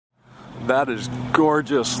That is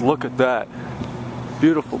gorgeous. Look at that.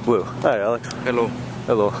 Beautiful blue. Hi, Alex. Hello.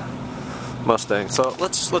 Hello. Mustang. So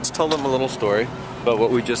let's tell them a little story about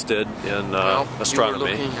what we just did in astronomy. You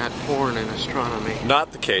were looking at porn in astronomy.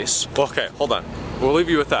 Not the case. Okay, hold on. We'll leave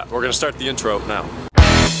you with that. We're going to start the intro now.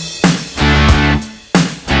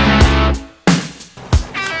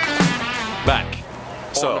 Back.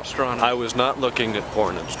 So, I was not looking at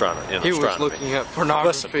porn in astronomy. He was looking at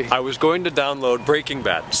pornography. Listen, I was going to download Breaking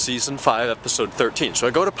Bad, Season 5, Episode 13. So I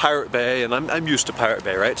go to Pirate Bay, and I'm used to Pirate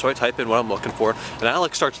Bay, right? So I type in what I'm looking for, and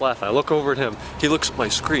Alex starts laughing. I look over at him. He looks at my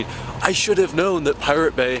screen. I should have known that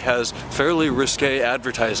Pirate Bay has fairly risque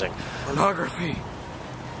advertising. Pornography.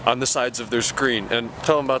 On the sides of their screen, and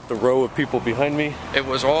tell them about the row of people behind me. It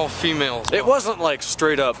was all females. It wasn't like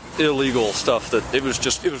straight up illegal stuff. It was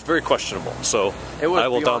very questionable. So I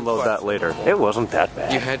will download that later. It wasn't that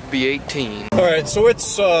bad. You had to be 18. All right, so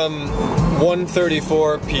it's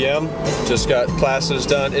 1:34 p.m. Just got classes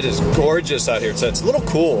done. It is gorgeous out here. It's a little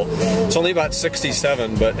cool. It's only about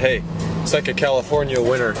 67, but hey, it's like a California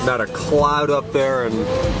winter. Not a cloud up there, and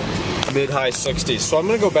mid-high 60s. So I'm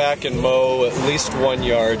going to go back and mow at least 1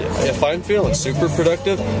 yard. If I'm feeling super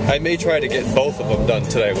productive, I may try to get both of them done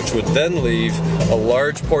today, which would then leave a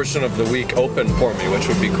large portion of the week open for me, which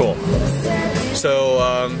would be cool. So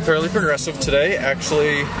fairly progressive today.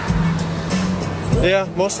 Actually, yeah,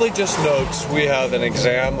 mostly just notes. We have an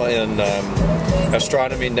exam in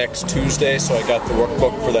astronomy next Tuesday, so I got the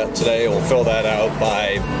workbook for that today. We'll fill that out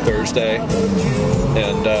by Thursday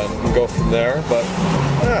and go from there. But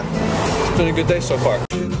yeah, it's been a good day so far.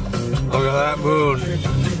 Look at that moon.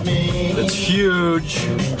 It's huge.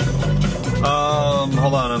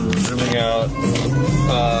 Hold on, I'm zooming out.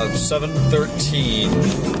 7:13.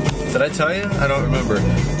 Did I tell you? I don't remember.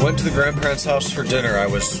 Went to the grandparents' house for dinner. I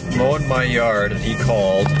was mowing my yard and he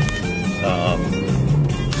called.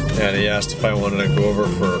 And he asked if I wanted to go over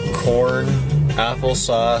for corn,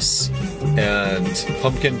 applesauce, and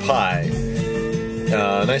pumpkin pie.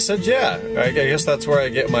 And I said, yeah, I guess that's where I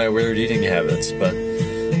get my weird eating habits. But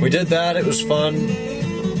we did that, it was fun.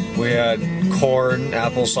 We had corn,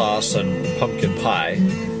 applesauce, and pumpkin pie.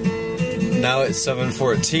 Now it's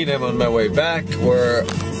 7:14, I'm on my way back, where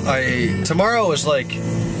tomorrow's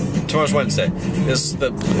Wednesday.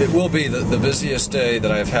 It will be the busiest day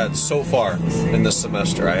that I've had so far in this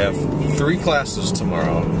semester. I have 3 classes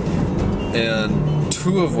tomorrow, and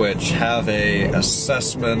 2 of which have a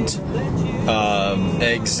assessment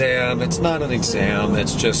exam. It's not an exam,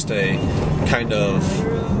 it's just a kind of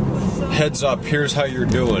heads up, here's how you're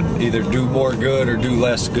doing. Either do more good or do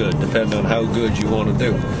less good, depending on how good you want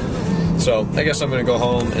to do. So I guess I'm going to go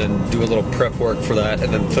home and do a little prep work for that,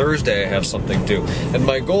 and then Thursday I have something due. And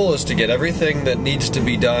my goal is to get everything that needs to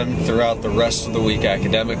be done throughout the rest of the week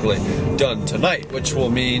academically done tonight, which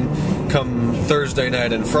will mean come Thursday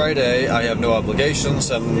night and Friday I have no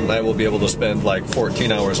obligations, and I will be able to spend like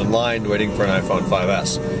 14 hours in line waiting for an iPhone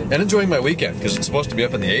 5S. And enjoying my weekend, because it's supposed to be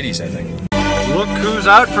up in the 80s, I think. Look who's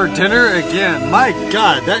out for dinner again. My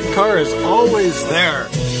God, that car is always there.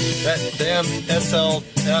 That damn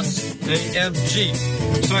SLS-AMG.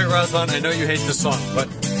 Sorry, Razvan, I know you hate this song, but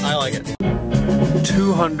I like it.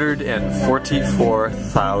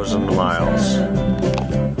 244,000 miles.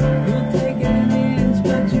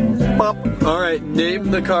 Bop. Alright,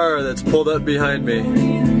 name the car that's pulled up behind me.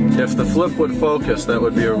 If the flip would focus, that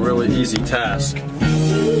would be a really easy task.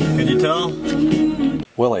 Can you tell?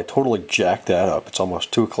 Well, I totally jacked that up. It's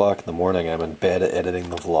almost 2 o'clock in the morning. I'm in bed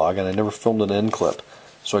editing the vlog, and I never filmed an end clip.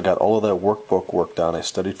 So I got all of that workbook work done. I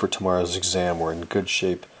studied for tomorrow's exam. We're in good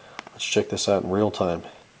shape. Let's check this out in real time.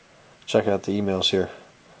 Check out the emails here.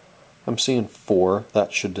 I'm seeing 4.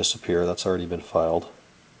 That should disappear. That's already been filed.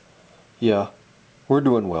 Yeah, we're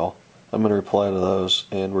doing well. I'm going to reply to those,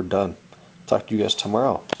 and we're done. Talk to you guys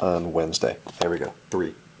tomorrow on Wednesday. There we go.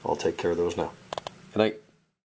 3. I'll take care of those now. Good night.